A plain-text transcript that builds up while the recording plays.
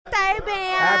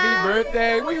Happy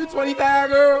birthday. When you 25,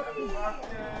 girl?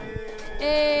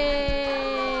 Hey.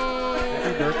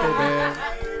 Happy birthday, man.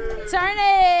 Turn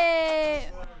it.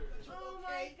 Oh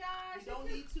my gosh. Don't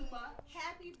need too much.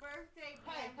 Happy birthday.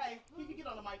 Hey, can you get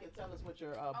on the mic and tell us what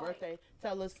your birthday?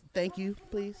 Tell us thank you,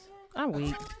 please. I'm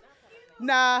weak.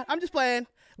 Nah, I'm just playing.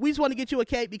 We just want to get you a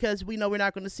cake because we know we're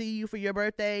not going to see you for your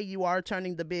birthday. You are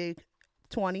turning the big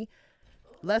 20.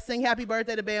 Let's sing happy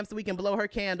birthday to Bam so we can blow her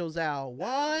candles out.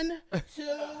 1, 2,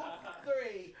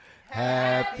 3.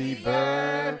 Happy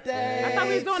birthday. I thought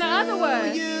we was doing the other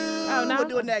one. You. Oh, no? We'll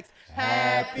do it next.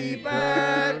 Happy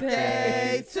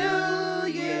birthday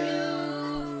to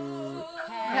you.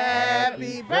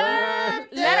 Happy birthday.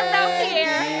 Let 'em know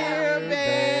here. Dear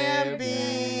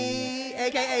Bambi,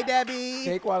 a.k.a. Debbie.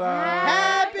 Cake voila.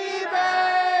 Happy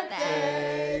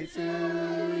birthday to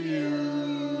you.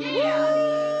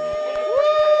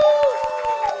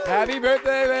 Happy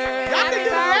birthday, man. Y'all can do the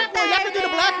black one. Y'all can do the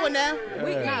black one now.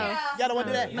 We know. Y'all don't want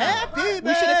to do that? Happy birthday.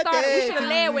 We should have started. We should have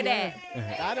led with that.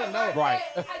 I don't know. Right.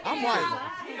 I'm white.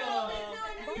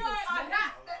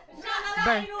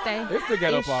 Birthday. It's the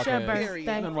ghetto It's your podcast. birthday.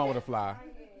 Nothing wrong with a fly.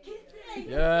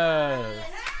 Yes.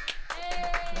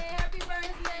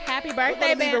 Happy I'm birthday,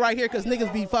 gonna leave it Bam. right here because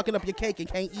niggas be fucking up your cake and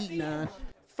can't eat none.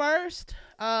 First,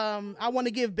 I want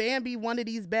to give Bambi one of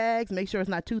these bags. Make sure it's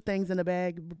not 2 things in the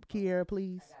bag, Kiera,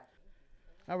 please.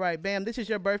 All right, Bam, this is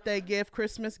your birthday gift,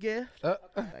 Christmas gift. Right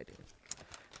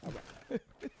there.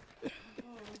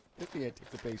 It's the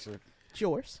anticipation. It's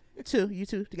yours. 2, you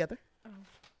 2 together.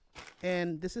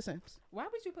 And this is Sam's. Why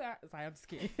would you put out? Sorry, I'm just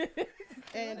kidding.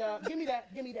 And give me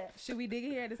that. Give me that. Should we dig it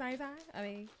here at the same time? I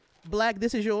mean, Black,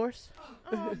 this is yours.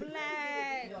 oh,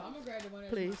 black.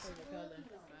 Please.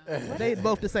 They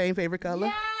both the same favorite color.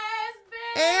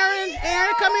 Yes,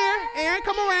 Aaron, come here. Aaron,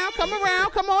 come around. Come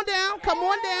around. Come on down. Come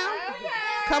on down.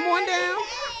 Come on down.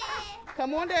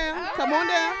 Come on down. Come on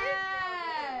down.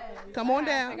 Come on I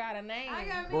down. got a name.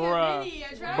 Bruh.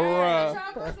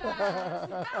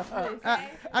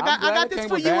 I got this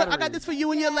for you. I got this for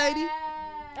you and your lady.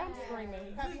 I'm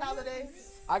screaming. Happy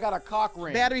holidays. I got a cock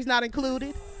ring. Batteries not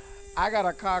included. I got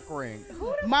a cock ring.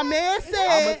 My man I'm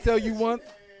said going to tell you one.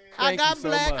 I got you so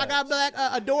black. much. I got black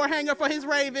a door hanger for his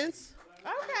Ravens.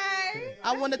 Okay.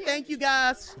 I want to thank you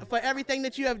guys for everything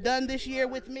that you have done this year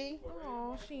with me.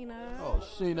 Oh, Sheena. Oh,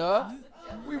 Sheena.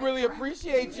 We really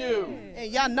appreciate you.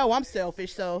 And y'all know I'm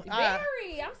selfish, so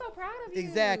Very. I'm so proud of you.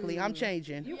 exactly, I'm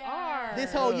changing. You are.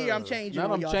 This whole year I'm changing. Now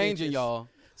on I'm y'all changing, bitches. y'all.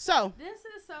 So This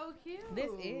is so cute. This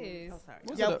is.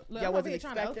 What's y'all, it? Look, y'all I'm over wasn't here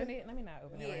trying to open expecting. it. Let me not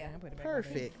open it right now. Put it back.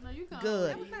 Perfect. No, you come.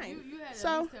 Good. You had to So-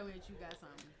 at least tell me that you got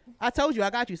something. I told you I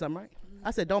got you something, right?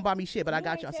 I said don't buy me shit, but I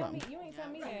got y'all You something. ain't tell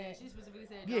me that. She specifically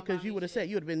said. Yeah, don't because buy you me would have shit. said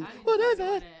you would have been. I didn't What is start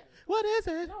doing it? that. What is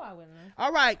it? No, I wouldn't.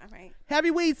 All right,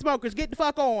 heavy weed smokers, get the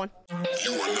fuck on. You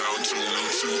are now tuned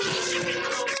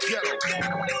into Ghetto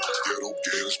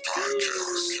Games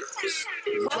Podcast.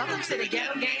 Welcome to the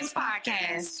Ghetto Games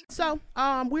Podcast. So,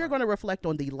 we're going to reflect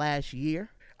on the last year.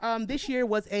 This year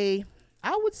was I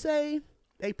would say,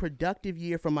 a productive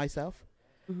year for myself.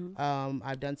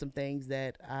 I've done some things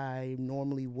that I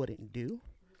normally wouldn't do,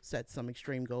 set some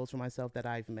extreme goals for myself that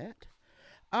I've met.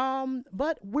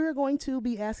 But we're going to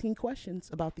be asking questions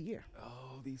about the year.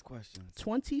 Oh, these questions.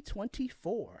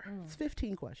 2024. It's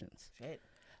 15 questions. Shit.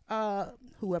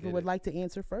 Whoever Get would it. like to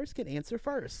answer first can answer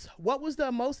first. What was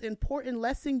the most important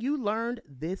lesson you learned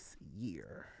this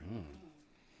year?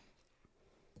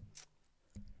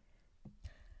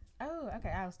 Oh, okay.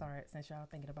 I'll start since y'all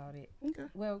thinking about it. Okay.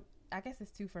 Well, I guess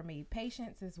it's 2 for me.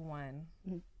 Patience is 1,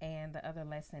 and the other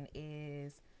lesson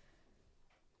is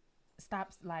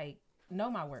know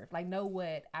my worth. Like, know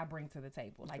what I bring to the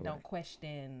table. Like, don't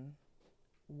question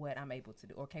what I'm able to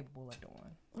do or capable of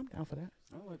doing. I'm down for that.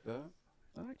 I like that.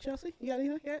 All right, Chelsea, you got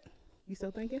anything yet? You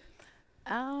still thinking?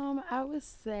 I would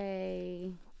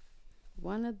say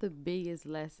one of the biggest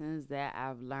lessons that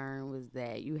I've learned was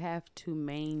that you have to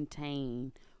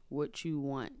maintain what you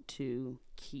want to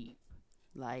keep.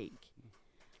 Like,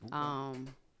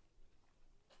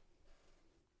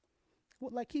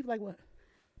 What, like, keep, like what?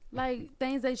 like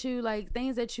things that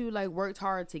you worked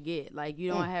hard to get. Like,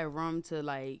 you don't have room to,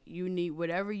 like, you need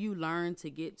whatever you learn to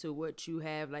get to what you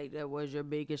have, like, that was your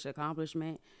biggest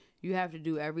accomplishment. You have to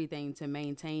do everything to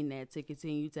maintain that, to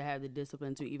continue to have the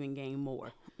discipline to even gain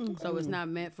more. So it's not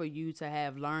meant for you to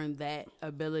have learned that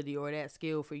ability or that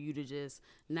skill for you to just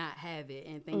not have it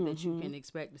and think that you can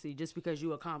expect to see just because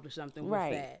you accomplished something with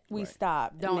Right. that. We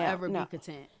stopped. Don't Now- ever no. be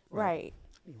content. Right.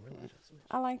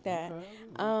 I like that.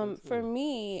 For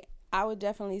me, I would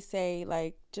definitely say,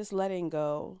 like, just letting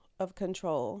go of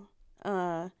control.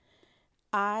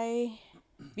 I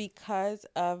because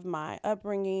of my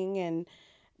upbringing and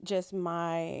just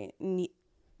my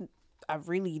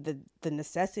really the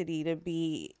necessity to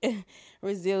be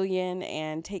resilient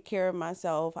and take care of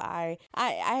myself. I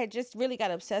had just really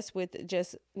got obsessed with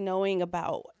just knowing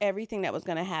about everything that was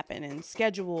going to happen and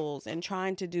schedules and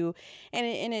trying to do,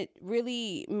 and it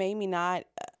really made me not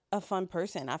a fun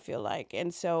person, I feel like.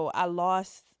 And so I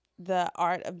lost the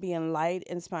art of being light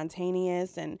and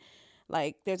spontaneous, and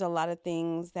like there's a lot of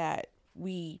things that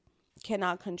we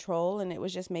cannot control, and it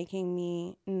was just making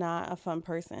me not a fun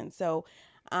person. So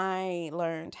I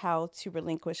learned how to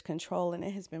relinquish control, and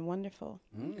it has been wonderful.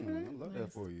 I love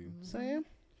that for you. Sam?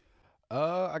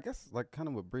 I guess like kind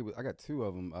of with Bree, I got two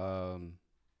of them.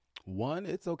 One,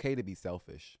 it's okay to be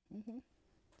selfish.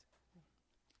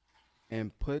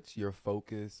 And put your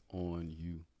focus on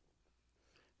you.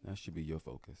 That should be your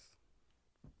focus.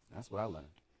 That's what I learned.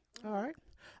 All right.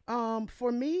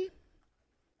 For me,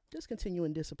 just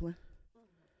continuing discipline.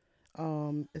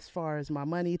 As far as my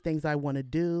money, things I want to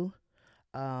do,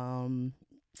 my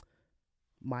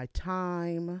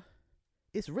time,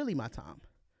 it's really my time.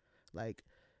 Like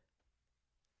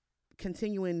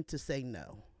continuing to say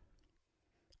no.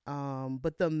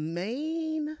 But the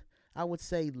main, I would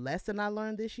say, lesson I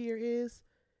learned this year is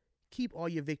keep all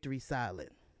your victories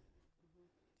silent.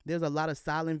 There's a lot of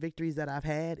silent victories that I've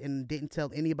had and didn't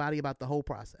tell anybody about the whole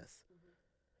process.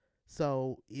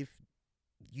 So if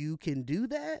you can do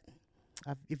that,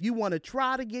 if you want to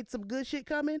try to get some good shit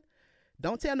coming,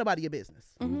 don't tell nobody your business.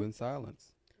 Move in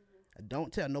silence.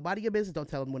 Don't tell nobody your business. Don't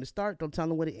tell them when to start. Don't tell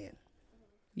them when to end.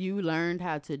 You learned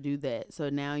how to do that, so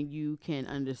now you can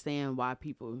understand why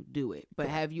people do it. But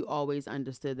have you always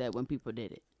understood that when people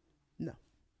did it? No.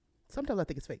 Sometimes I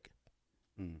think it's fake.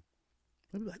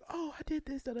 They'll be like, "Oh, I did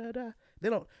this, da da da." They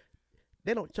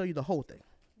don't show you the whole thing.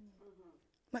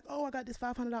 Like, "Oh, I got this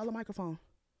 $500 microphone."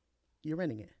 You're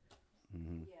renting it.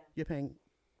 You're paying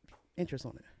interest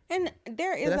on it. And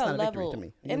there is that's a not level, a victory to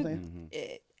me. You know what I'm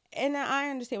saying? And I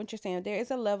understand what you're saying. There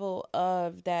is a level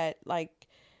of that, like,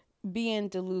 being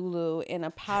Delulu in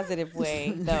a positive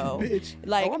way, though.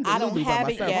 Like, I'm I don't Delulu by have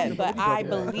it myself. yet, but I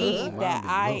believe that I'm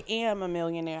I am a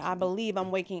millionaire. I believe I'm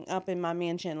waking up in my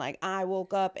mansion. Like, I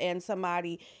woke up and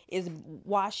somebody is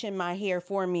washing my hair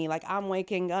for me. Like, I'm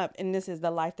waking up and this is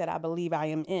the life that I believe I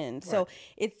am in. So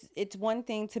it's one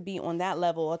thing to be on that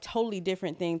level, a totally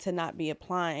different thing to not be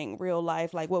applying real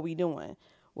life. Like, what we doing?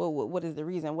 What is the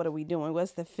reason? What are we doing?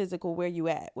 What's the physical? Where you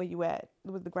at? Where you at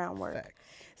with the groundwork? Fact.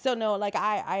 So no, like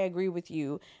I agree with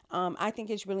you. I think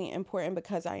it's really important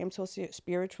because I am so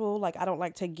spiritual. Like I don't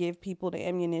like to give people the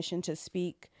ammunition to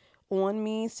speak on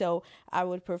me. So I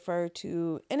would prefer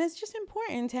to, and it's just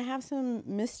important to have some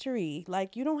mystery.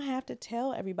 Like you don't have to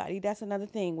tell everybody. That's another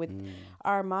thing with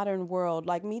our modern world.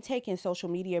 Like me taking social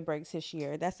media breaks this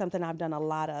year. That's something I've done a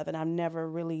lot of, and I've never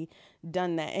really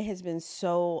done that. It has been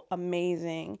so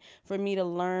amazing for me to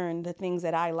learn the things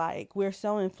that I like. We're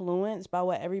so influenced by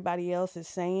what everybody else is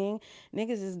saying.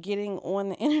 Niggas is getting on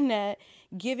the internet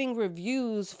giving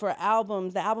reviews for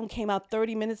albums. The album came out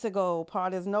 30 minutes ago.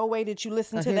 There's no way that you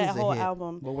listen to that whole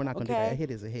album. Well, we're not gonna do that. A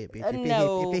hit is a hit, bitch.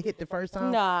 No. If it hit the first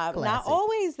time, nah, classic. not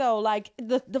always though. Like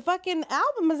the fucking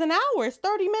album is an hour. It's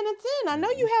 30 minutes in. I know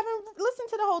you haven't listened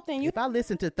to the whole thing. If I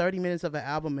listen to 30 minutes of an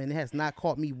album and it has not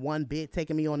caught me one bit,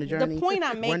 taking me on the journey, the point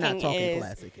I'm making we're not talking is,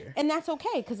 classic here. And that's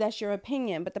okay because that's your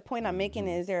opinion. But the point I'm making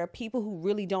is there are people who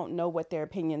really don't know what their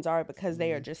opinions are because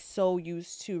they are just so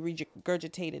used to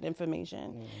regurgitated information.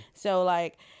 So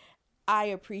like, I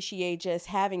appreciate just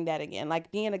having that again.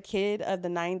 Like being a kid of the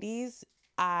 90s,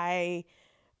 I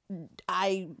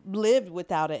lived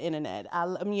without an internet.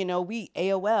 We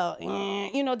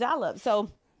AOL, dial up.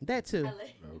 So that too.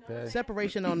 Okay.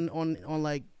 Separation on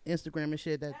like Instagram and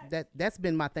shit. That's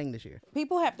been my thing this year.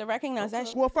 People have to recognize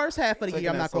that. Well, first half of the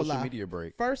year, I'm not gonna lie. Media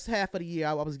break. First half of the year,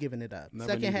 I was giving it up.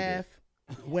 Second half,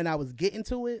 when I was getting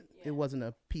to it, it wasn't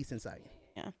a peace in sight.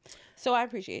 Yeah. So I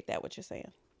appreciate that. What you're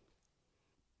saying.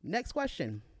 Next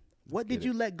question. What did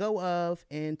you let go of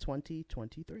in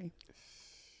 2023?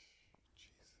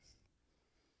 Jesus.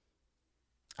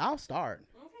 I'll start.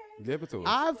 Okay. Give it to us.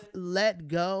 I've let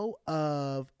go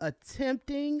of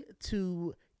attempting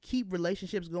to keep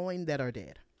relationships going that are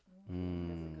dead.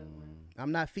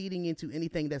 I'm not feeding into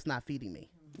anything that's not feeding me.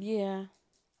 Yeah.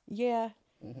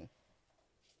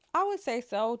 I would say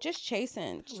so. Just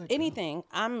chasing anything.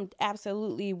 I'm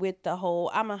absolutely with the whole,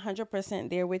 I'm 100%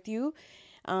 there with you.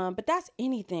 But that's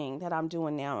anything that I'm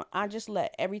doing now. I just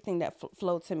let everything that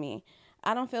flow to me.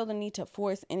 I don't feel the need to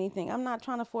force anything. I'm not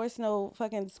trying to force no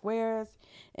fucking squares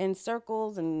and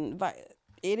circles, and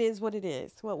it is what it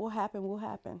is. What will happen will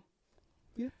happen.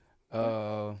 Yeah.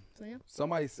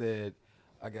 Somebody said,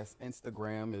 I guess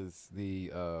Instagram is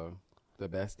the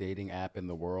best dating app in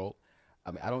the world.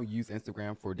 I mean, I don't use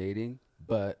Instagram for dating,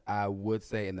 but I would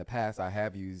say in the past I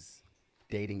have used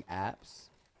dating apps.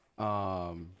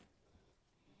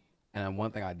 And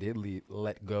one thing I did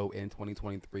let go in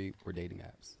 2023 were dating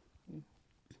apps.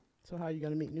 So how are you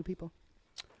gonna meet new people?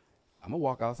 I'm gonna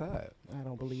walk outside. I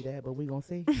don't believe that, but we gonna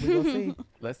see. We gonna see.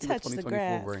 Let's see Touch what the 2024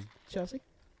 grass. bring. Chelsea.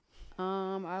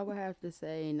 I would have to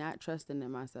say not trusting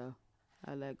in myself.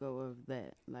 I let go of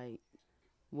that. Like,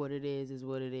 what it is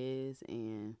what it is,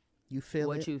 and You feel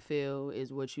what it. you feel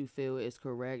is what you feel is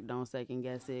correct. Don't second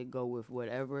guess it. Go with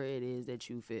whatever it is that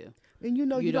you feel. And you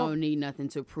know you don't need nothing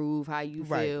to prove how you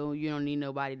Right. feel. You don't need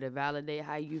nobody to validate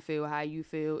how you feel. How you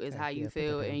feel is how you put that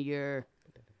feel, down. and you're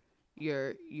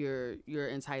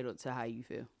entitled to how you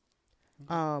feel.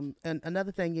 And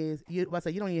another thing is, you don't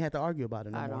even have to argue about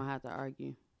it no I more. don't have to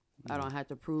argue. I don't have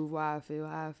to prove why I feel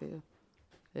how I feel.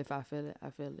 If I feel it, I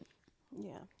feel it.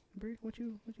 Yeah. Bree, what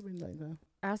you been like now?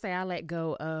 I'll say I let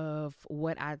go of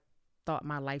what I thought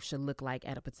my life should look like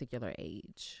at a particular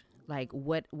age. Like,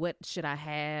 what should I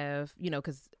have? You know,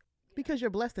 Because you're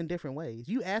blessed in different ways.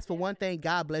 You ask for one thing,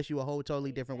 God bless you a whole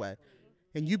totally different way,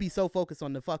 and you be so focused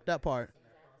on the fucked up part.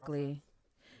 exactly.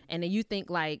 And then you think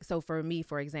like, so for me,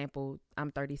 for example,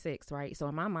 I'm 36, right? So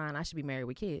in my mind, I should be married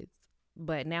with kids.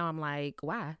 But now I'm like,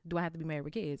 why do I have to be married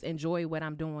with kids? Enjoy what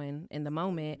I'm doing in the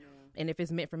moment. And if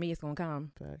it's meant for me, it's going to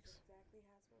come. Facts.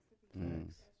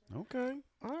 Okay.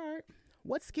 All right.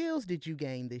 What skills did you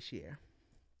gain this year?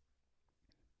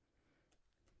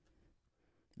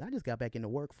 I just got back in the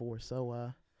workforce,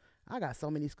 so I got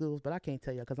so many skills, but I can't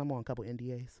tell you because I'm on a couple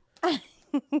NDAs.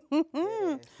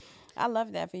 I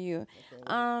love that for you.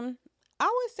 I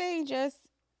would say just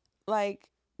like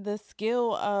the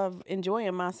skill of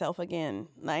enjoying myself again.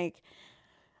 Like,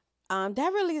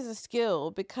 that really is a skill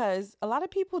because a lot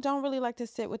of people don't really like to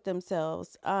sit with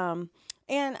themselves. And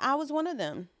I was one of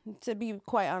them, to be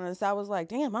quite honest. I was like,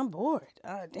 damn, I'm bored.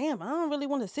 Damn, I don't really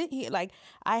want to sit here. Like,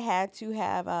 I had to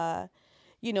have,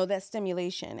 that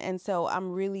stimulation. And so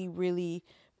I'm really, really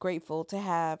grateful to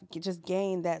have just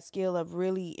gained that skill of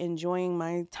really enjoying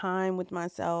my time with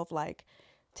myself, like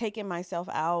taking myself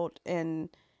out and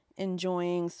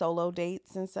enjoying solo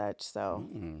dates and such. So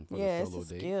yeah, it's a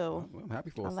skill. I'm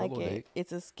happy for a I solo like it. date.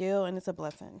 It's a skill and it's a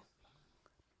blessing.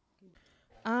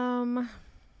 I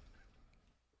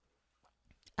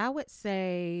would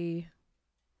say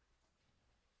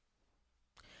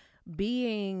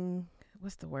being,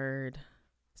 what's the word?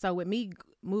 So with me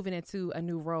moving into a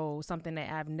new role, something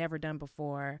that I've never done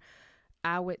before,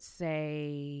 I would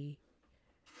say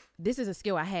this is a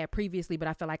skill I had previously, but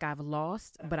I feel like I've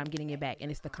lost, but I'm getting it back.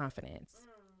 And it's the confidence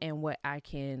and what I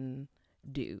can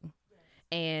do.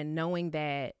 And knowing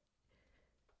that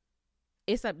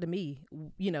it's up to me,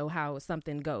 how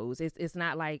something goes. It's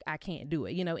not like I can't do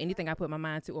it. Anything I put my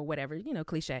mind to or whatever,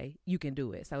 cliche, you can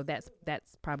do it. So that's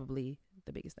probably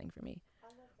the biggest thing for me. I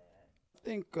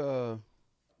think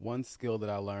one skill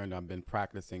that I learned, I've been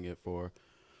practicing it for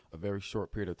a very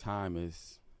short period of time,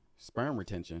 is sperm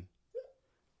retention.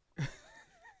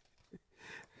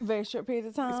 Very short period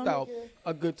of time. It's about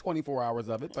a good 24 hours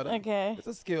of it, but Okay. it's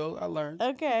a skill I learned.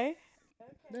 Okay.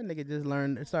 That nigga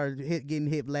just started getting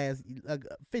hit last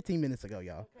 15 minutes ago,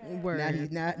 y'all.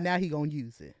 Word. Now he gonna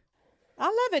use it. I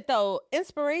love it though.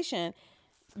 Inspiration.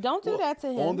 Don't do that to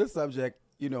him. On this subject,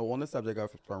 of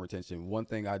sperm retention, one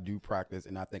thing I do practice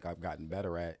and I think I've gotten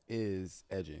better at is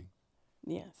edging.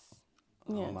 Yes.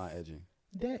 I Yes. don't mind edging.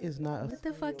 That is not. What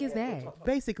the fuck is that?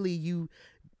 Basically, you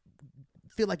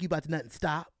feel like you about to not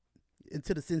stop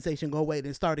until the sensation go away,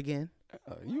 then start again.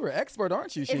 You're an expert,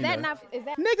 aren't you, Sheena? Is that not? Is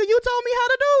that? Nigga, you told me how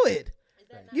to do it.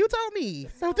 You told me.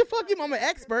 So what the fuck? I'm an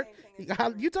expert.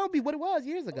 You told me what it was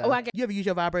years ago. Oh, I get- You ever use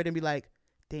your vibrator and be like,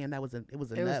 "Damn, it was a nut, It was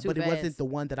but too it wasn't fast. the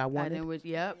one that I And wanted." then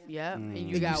yep. And you And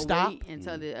you got to stop? wait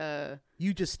until the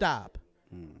You just stop,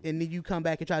 and then you come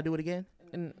back and try to do it again.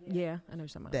 Yeah, I know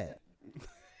something. That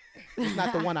it's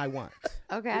not the one I want.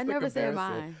 Okay, I It's the never said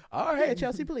comparison. mine. All Hey, right.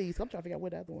 Chelsea, please. I'm trying to figure out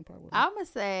what that one part was. I'm gonna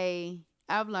say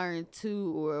I've learned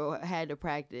to, or had to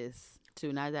practice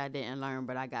to. Not that I didn't learn,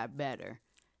 but I got better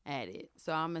at it.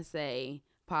 So I'm gonna say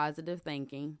positive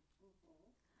thinking.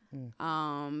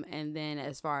 And then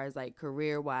as far as like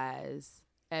career wise,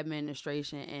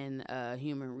 administration and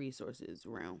human resources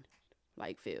realm,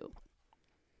 like field.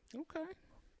 Okay.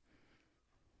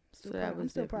 So that I'm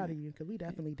was still proud of different. you because we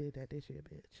definitely did that this year,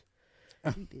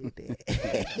 bitch. We did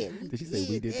that. Did she say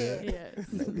we did that?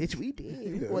 Yes. No, bitch, we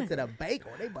did. We went to the bank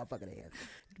on they motherfucking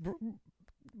ass.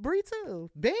 Bree too.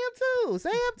 Bam too.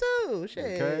 Sam too.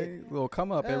 Shit. Okay. We'll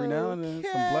come up every now and then.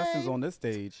 Some Okay. blessings on this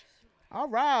stage. All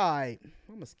right. I'm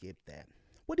going to skip that.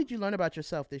 What did you learn about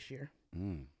yourself this year?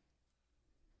 Mm.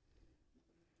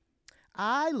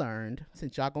 I learned,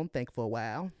 since y'all gonna think for a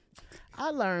while,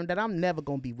 I learned that I'm never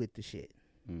gonna be with the shit.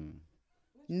 Mm.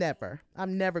 Never.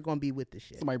 I'm never gonna be with the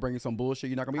shit. Somebody bring you some bullshit,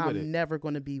 you're not gonna be with it. I'm never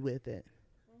gonna be with it.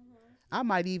 I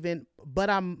might even, but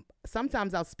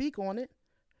sometimes I'll speak on it.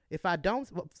 If I don't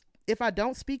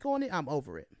speak on it, I'm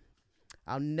over it.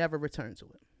 I'll never return to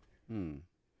it. Mm.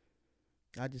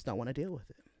 I just don't want to deal with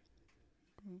it.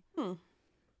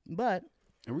 But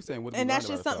And we're saying what? And that's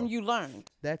just something you learned.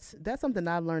 that's something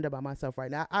I've learned about myself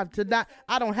right now. I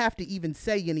don't have to even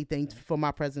say anything for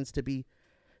my presence to be,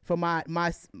 for my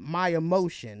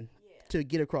emotion to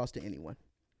get across to anyone.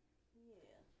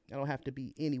 I don't have to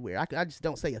be anywhere. I just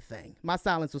don't say a thing. My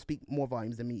silence will speak more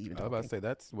volumes than me even I was talking. about to say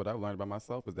that's what I've learned about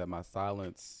myself is that my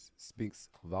silence speaks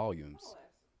volumes.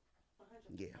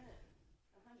 Yeah.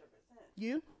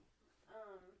 You?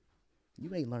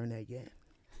 You ain't learned that yet.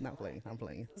 Not playing. I'm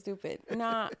playing. Stupid.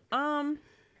 Nah. I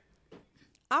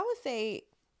would say,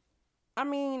 I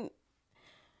mean,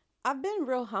 I've been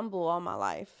real humble all my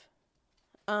life.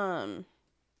 And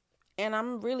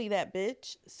I'm really that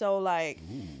bitch. So like,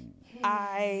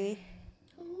 I've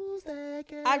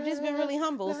just been really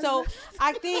humble. So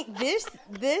I think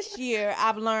this year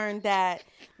I've learned that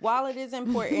while it is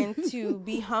important to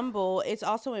be humble, it's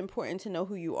also important to know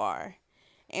who you are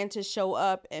and to show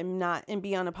up and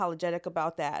be unapologetic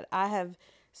about that. I have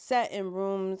sat in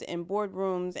rooms and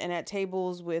boardrooms and at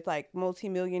tables with like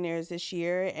multimillionaires this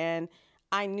year, and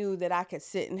I knew that I could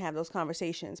sit and have those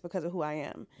conversations because of who I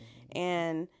am.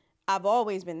 And I've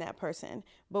always been that person.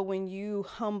 But when you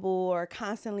humble or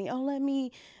constantly,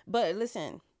 but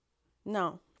listen,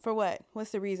 no, for what?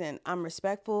 What's the reason? I'm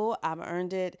respectful. I've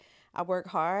earned it. I work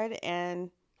hard and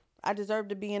I deserve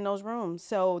to be in those rooms.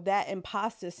 So that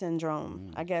imposter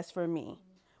syndrome, I guess for me,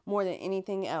 more than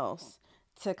anything else,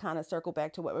 to kind of circle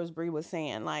back to what Bree was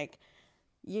saying, like,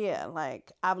 yeah,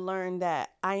 like I've learned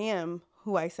that I am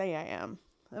who I say I am.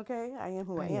 Okay? I am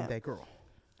who I am. I am that girl.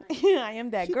 I am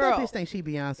that girl. That bitch think she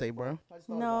Beyonce, bro.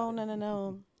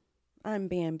 No. I'm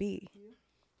B&B.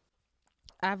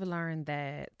 I've learned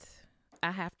that I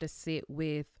have to sit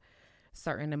with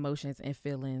certain emotions and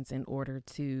feelings in order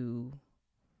to,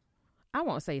 I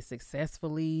won't say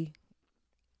successfully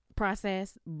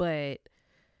process, but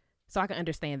so I can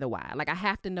understand the why. Like I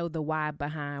have to know the why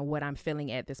behind what I'm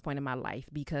feeling at this point in my life,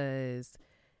 because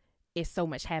it's so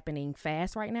much happening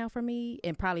fast right now for me,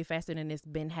 and probably faster than it's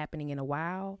been happening in a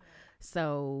while.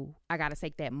 So I got to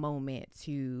take that moment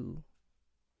to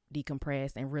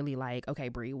decompress and really like, okay,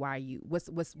 Bree, why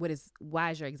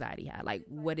is your anxiety high? Like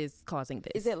what is causing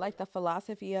this? Is it like the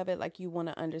philosophy of it? Like you want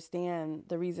to understand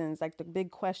the reasons, like the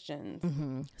big questions.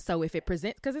 Mm-hmm. So if it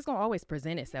presents, because it's going to always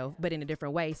present itself, but in a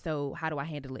different way. So how do I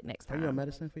handle it next time? Are you on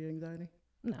medicine for your anxiety?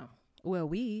 No. Well,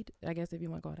 weed, I guess, if you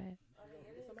want to call that.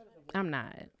 I'm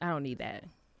not. I don't need that.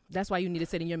 That's why you need to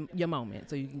sit in your moment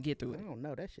so you can get through it. I don't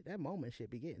know. That moment should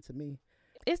be getting to me.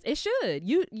 It should.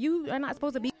 You are not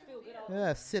supposed to be.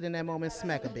 Sit in that moment,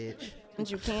 smack a bitch. And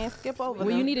you can't skip over.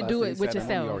 Well, you need to do it with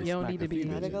Saturday morning, yourself. You don't need to be. You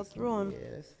gotta go through them.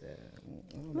 Yeah,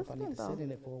 I don't know if I need to sit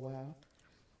in it for a while.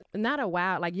 Not a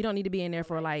while. Like you don't need to be in there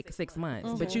for like 6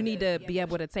 months, but you need to be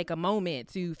able to take a moment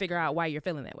to figure out why you're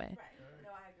feeling that way.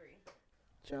 No, I agree.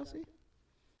 Chelsea?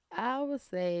 I would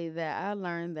say that I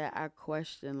learned that I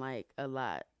question like a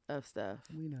lot of stuff.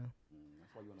 We know.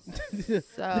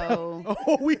 So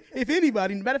if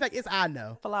anybody, matter of fact, it's I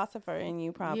know. Philosopher in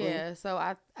you probably. yeah, so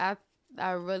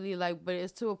I really like, but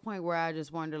it's to a point where I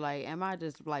just wonder, like, am I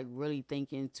just like really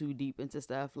thinking too deep into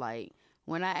stuff? Like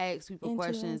when I ask people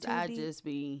questions, I deep. just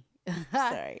be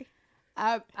Sorry.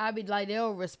 I be like,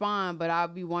 they'll respond, but I'll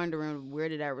be wondering, where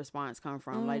did that response come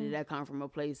from? Like, did that come from a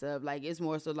place of like, it's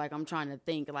more so like I'm trying to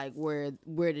think like where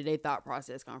did their thought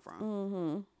process come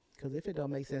from? Because if it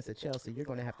don't make sense to Chelsea, you're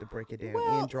going to have to break it down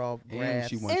Well, and draw And graphs.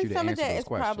 she wants you And to some of answer that those is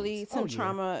probably questions. some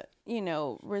trauma,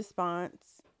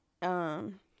 response. Yeah,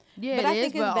 But it I is,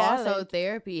 think it's but also valid.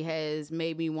 therapy has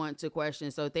made me want to question.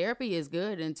 So therapy is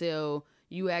good until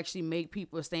you actually make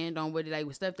people stand on what,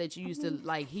 like, stuff that you used to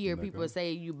like hear people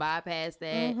say, you bypass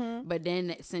that. But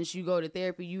then since you go to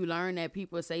therapy, you learn that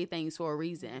people say things for a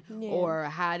reason or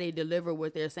how they deliver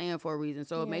what they're saying for a reason.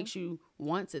 So it makes you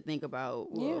want to think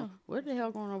about, well, what the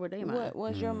hell going on with their mind? What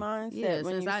was your mindset Yeah, when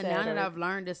since you now said that or- I've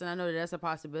learned this and I know that that's a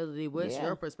possibility, what's Yeah.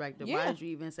 your perspective? Yeah. Why did you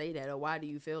even say that, or why do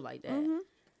you feel like that?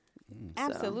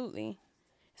 Absolutely.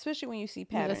 Especially when you see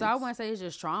Yeah, patterns. so I wouldn't say it's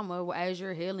just trauma. As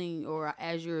you're healing or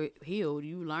as you're healed,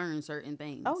 you learn certain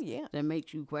things. Oh, yeah. That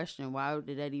makes you question, why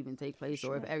did that even take place?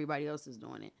 Or if everybody else is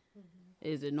doing it,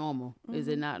 is it normal? Is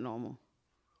it not normal?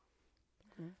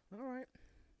 All right.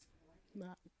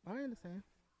 Nah, I understand.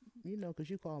 You know, because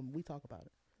you call me, we talk about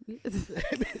it.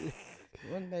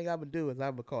 One thing I'm gonna do is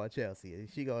I'm gonna call Chelsea, and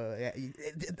she go,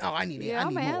 "Oh, I need Yeah, I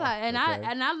need man. more."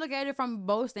 I look at it from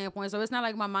both standpoints. So it's not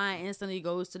like my mind instantly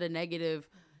goes to the negative,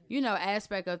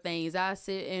 aspect of things. I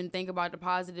sit and think about the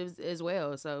positives as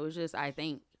well. So it's just I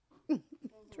think.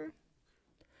 True.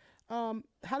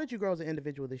 How did you grow as an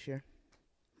individual this year?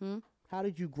 How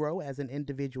did you grow as an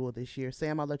individual this year?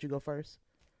 Sam, I'll let you go first.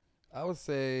 I would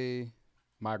say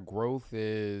my growth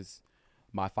is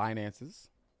my finances.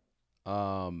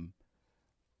 And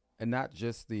not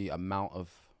just the amount of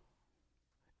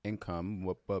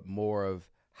income, but more of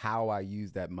how I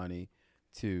use that money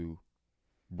to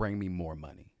bring me more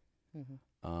money.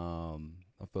 I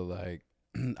feel like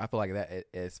that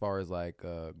as far as like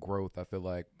growth, I feel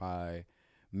like my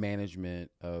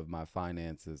management of my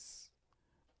finances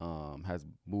has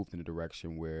moved in a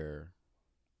direction where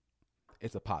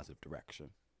it's a positive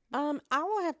direction. I'll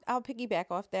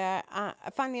piggyback off that.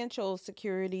 Financial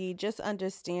security, just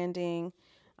understanding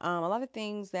a lot of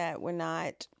things that were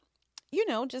not,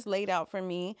 just laid out for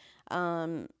me.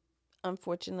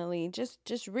 Unfortunately, just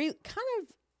kind of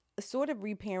sort of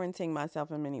reparenting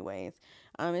myself in many ways.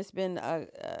 It's been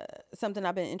something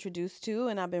I've been introduced to,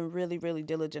 and I've been really, really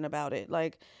diligent about it.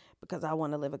 Like, because I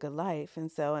want to live a good life.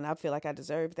 And I feel like I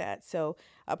deserve that. So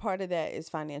a part of that is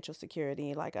financial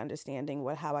security, like understanding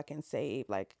how I can save,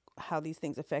 like how these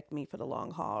things affect me for the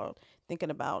long haul, thinking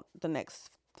about the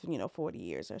next, 40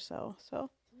 years or so. So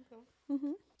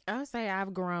I would say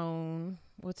I've grown,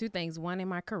 two things. One, in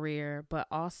my career, but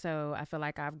also I feel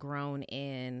like I've grown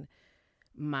in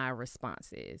my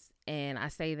responses. And I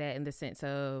say that in the sense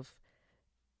of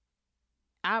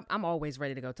I'm always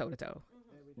ready to go toe to toe.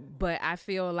 But I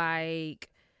feel like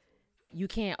you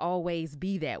can't always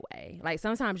be that way. Like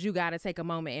sometimes you got to take a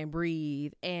moment and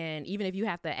breathe. And even if you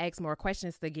have to ask more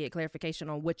questions to get clarification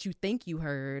on what you think you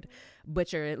heard,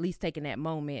 but you're at least taking that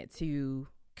moment to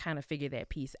kind of figure that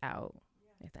piece out,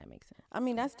 if that makes sense. I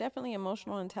mean, that's definitely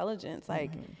emotional intelligence.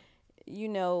 Like,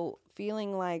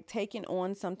 feeling like taking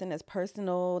on something that's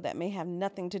personal that may have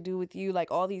nothing to do with you,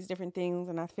 like all these different things.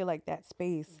 And I feel like that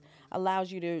space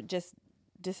allows you to just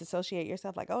disassociate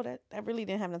yourself, like, oh, that really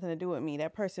didn't have nothing to do with me.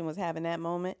 That person was having that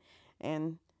moment,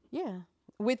 and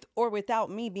with or without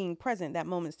me being present, that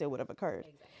moment still would have occurred.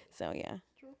 So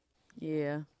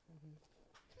Yeah.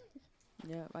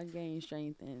 I gained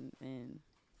strength and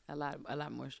a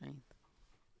lot more strength.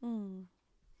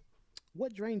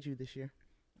 What drained you this year?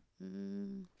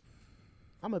 I'm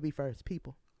gonna be first.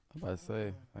 People. I'm about to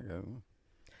say,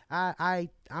 I'm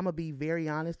gonna be very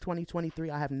honest.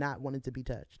 2023, I have not wanted to be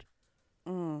touched.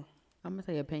 I'm gonna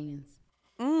say opinions.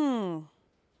 Oh,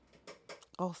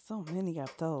 so many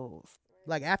of those.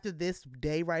 Like after this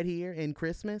day right here in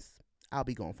Christmas, I'll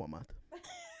be gone for a month.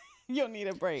 You'll need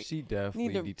a break. She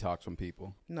definitely detox from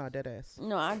people. No, dead ass.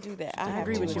 No, I do that. I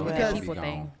agree with you with on that. that people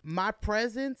thing. My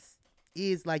presence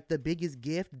is like the biggest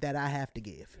gift that I have to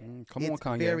give. Come on,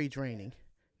 Kanye. It's very draining.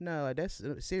 No, that's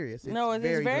serious. It's No, it is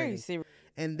very draining. serious.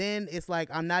 And then it's like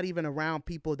I'm not even around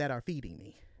people that are feeding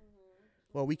me.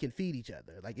 Well, we can feed each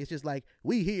other. Like it's just like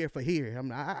we here for here.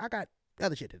 I got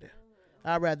other shit to do.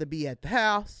 I'd rather be at the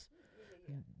house,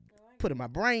 putting my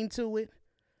brain to it.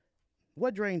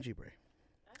 What drains you, Bray?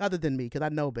 Other than me, because I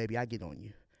know, baby, I get on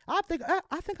you. I think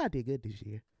I did good this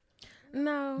year.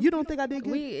 No, You don't think I did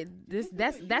good?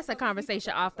 That's a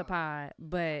conversation off the pod,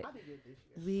 but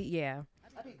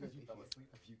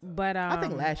But I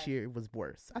think last year it was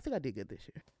worse. I think I did good this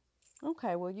year.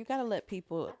 Okay, well, you gotta let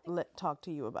people talk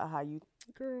to you about how you.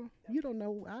 Girl, you don't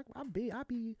know. I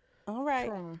be. All right.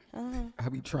 Trying. I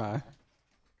be trying.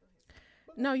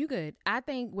 No, you good. I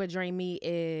think what drained me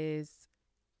is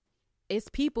it's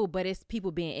people, but it's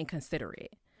people being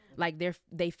inconsiderate. Like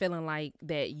they feeling like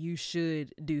that you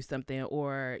should do something,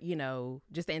 or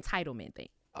just the entitlement thing.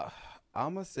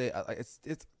 I'm gonna say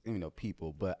it's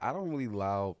people, but I don't really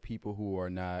allow people who are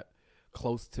not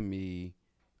close to me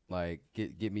like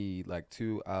get me like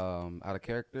too out of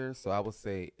character. So I would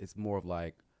say it's more of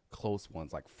like close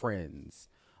ones, like friends,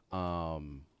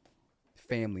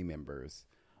 family members.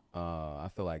 I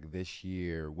feel like this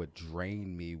year what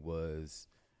drained me was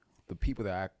the people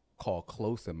that I call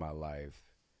close in my life,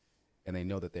 and they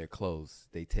know that they're close.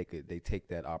 They take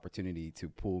that opportunity to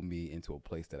pull me into a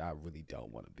place that I really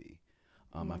don't want to be.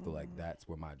 I feel like that's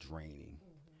where my draining,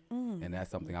 and that's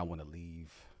something I want to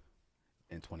leave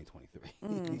in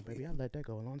 2023. Baby, I let that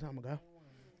go a long time ago.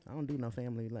 I don't do no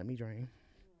family let me drain.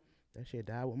 That shit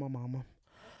died with my mama.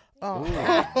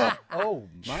 Oh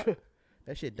my!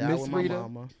 That shit died Miss with my Rita.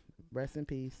 mama. Rest in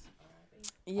peace.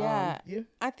 Yeah. Yeah.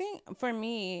 I think for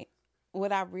me,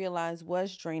 what I realized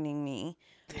was draining me.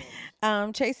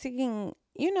 Chasing,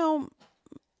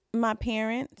 my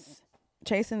parents,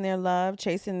 chasing their love,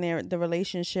 chasing the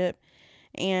relationship,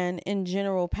 and in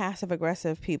general, passive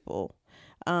aggressive people.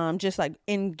 Just like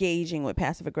engaging with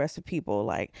passive aggressive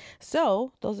people.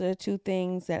 So those are the two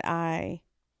things that I'm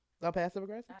passive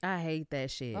aggressive? I hate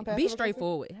that shit. I'm Be passive-aggressive?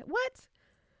 straightforward. What?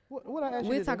 What I asked you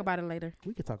We'll to talk do? about it later.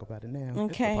 We can talk about it now.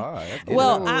 Okay. That's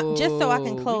Well, good. just so I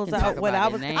can We close can out talk what about I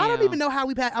it was. now. I don't even know how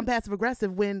I'm passive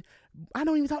aggressive when I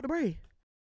don't even talk to Bray.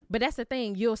 But that's the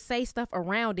thing. You'll say stuff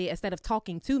around it instead of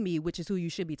talking to me, which is who you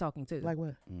should be talking to. Like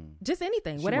what? Just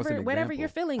anything. She wants an Whatever you're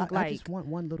example. feeling I like. just want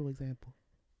one little example.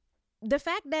 The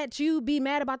fact that you be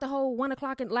mad about the whole 1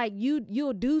 o'clock and like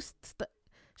you'll do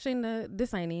Shayna,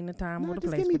 this ain't even the time or the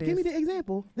just place give me for this. the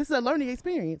example. This is a learning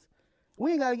experience.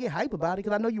 We ain't gotta get hype about it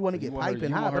because I know you want to get want her- hype and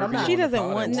you high, want but her I'm to be not. She on the doesn't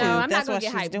pod want at to. No, work. I'm That's not why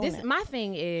gonna get she's hyped. doing it. My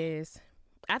thing is,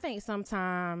 I think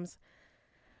sometimes.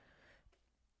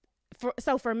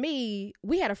 For me,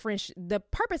 we had a friendship. The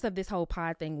purpose of this whole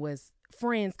pod thing was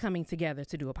friends coming together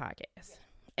to do a podcast,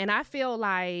 and I feel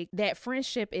like that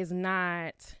friendship is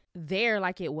not there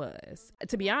like it was.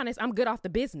 To be honest, I'm good off the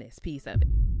business piece of it.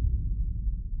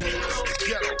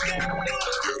 Ghetto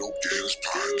Games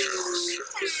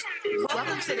Podcast.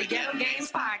 Welcome to the Ghetto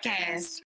Games Podcast.